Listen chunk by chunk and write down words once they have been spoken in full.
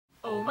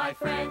my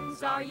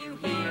friends, are you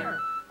here?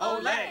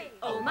 Olé!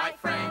 Oh, my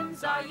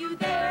friends, are you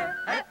there?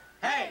 Hep,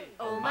 hey!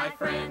 Oh, my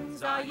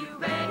friends, are you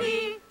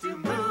ready to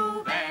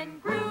move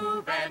and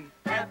groove and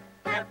hep,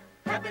 hep,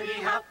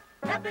 heppity hop,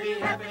 heppity,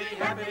 heppity,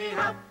 heppity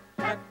hop,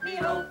 hep me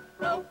ho,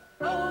 ho,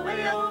 ho,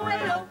 way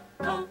oh,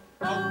 ho,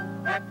 ho,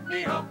 hep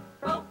me ho,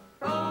 ho,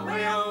 ho,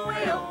 way oh,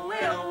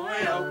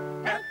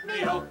 hep me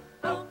ho,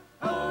 ho,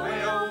 ho,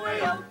 way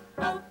oh,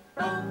 ho,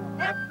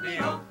 hep me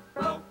ho,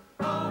 ho,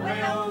 ho,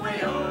 way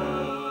oh.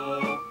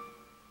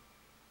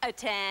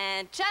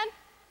 Attention.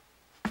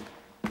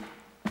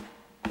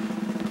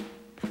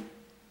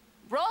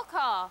 Roll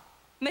call.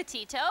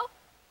 Matito.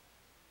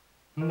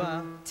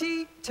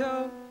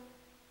 Matito.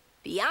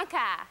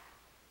 Bianca.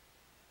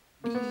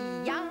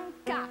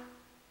 Bianca.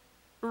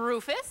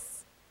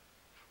 Rufus.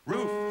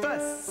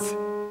 Rufus.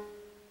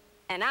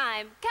 And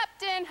I'm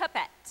Captain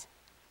Huppet.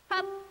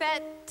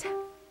 Huppet.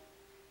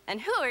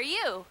 And who are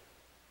you?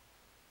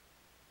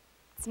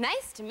 It's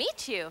nice to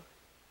meet you.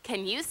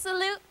 Can you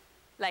salute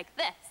like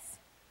this?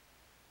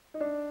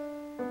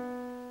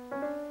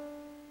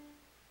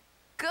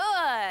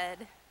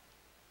 Good.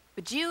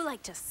 Would you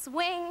like to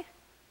swing?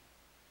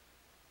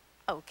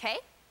 Okay,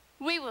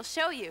 we will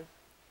show you.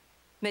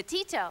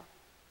 Matito,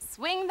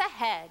 swing the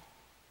head.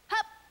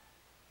 Hup.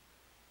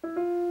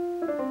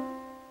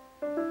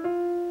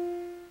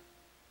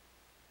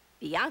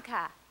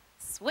 Bianca,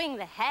 swing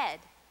the head.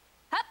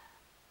 Hup.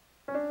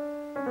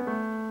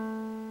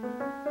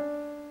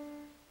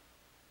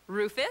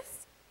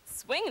 Rufus,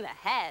 swing the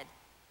head.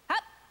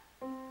 Hup.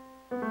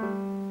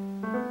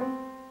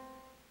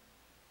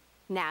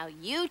 Now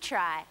you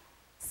try.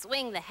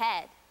 Swing the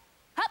head.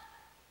 Hup.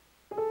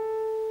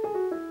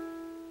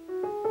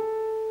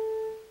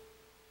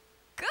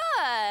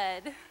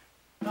 Good.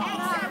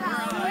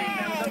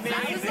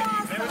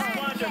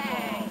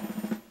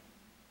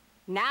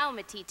 Now,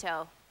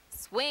 Matito,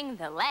 swing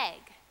the leg.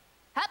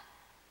 Hup.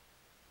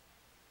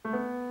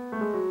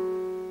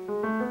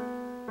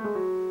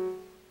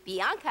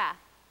 Bianca,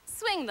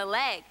 swing the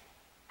leg.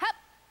 Hup.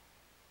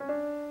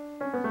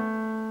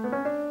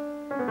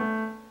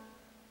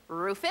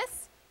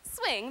 Rufus,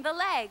 swing the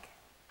leg.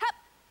 Hup.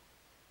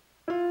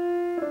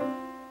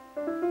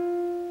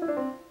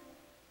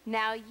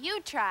 Now you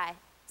try.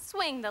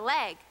 Swing the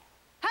leg.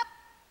 Hup.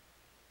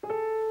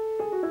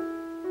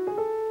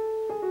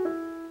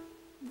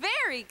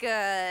 Very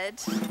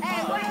good.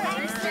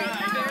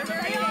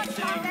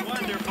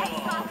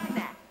 Wonderful.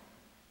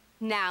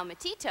 Now,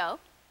 Matito,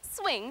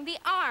 swing the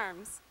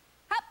arms.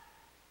 Hup.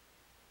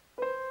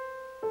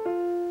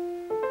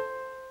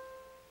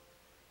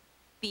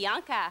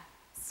 Bianca,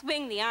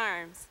 swing the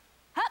arms.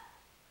 Hup.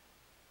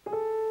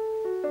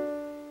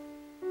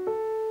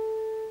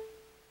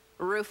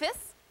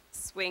 Rufus,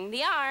 swing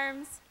the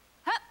arms.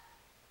 Hup.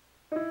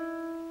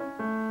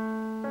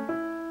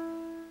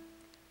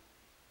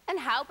 And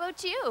how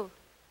about you?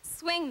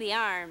 Swing the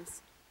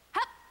arms.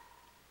 Hup.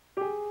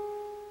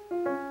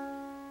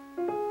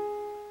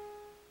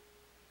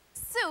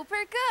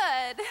 Super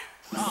good.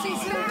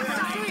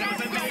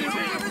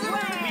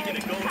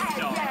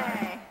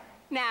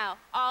 Now,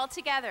 all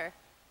together.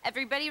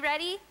 Everybody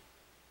ready?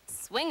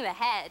 Swing the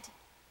head.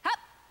 Hup.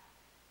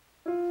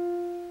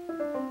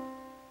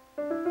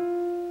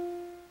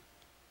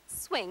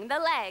 Swing the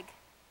leg.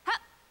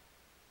 Hup.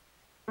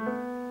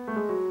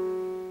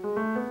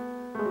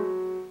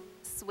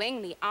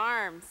 Swing the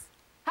arms.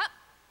 Hup.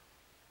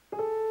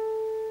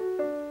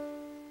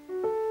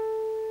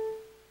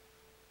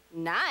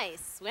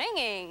 Nice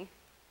swinging.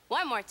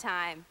 One more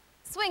time.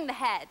 Swing the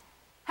head.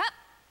 Hup.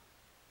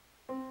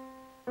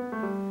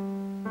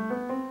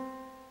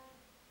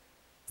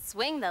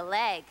 Swing the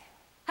leg.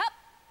 Hup.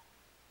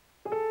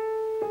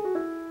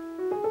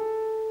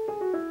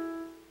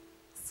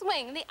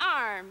 Swing the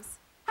arms.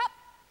 Hup.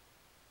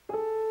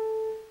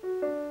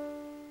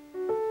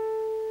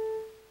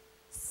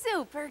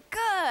 Super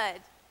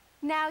good.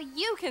 Now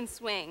you can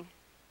swing.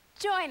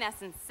 Join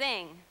us and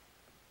sing.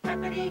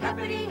 Heppity,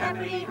 heppity,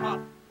 heppity hop.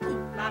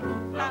 Hoop la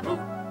hoop,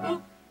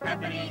 hoop.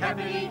 Heppity,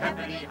 heppity,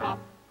 heppity hop.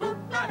 Hoop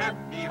la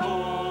heppy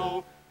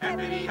ho.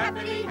 Heppity,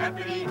 heppity,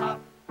 heppity hop.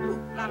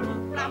 Hoop la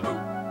hoop,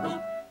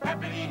 hoop.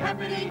 Heppity,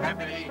 heppity,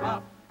 heppity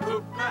hop.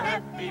 Hoop la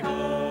happy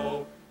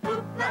ho.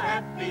 Hoop la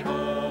happy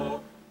ho.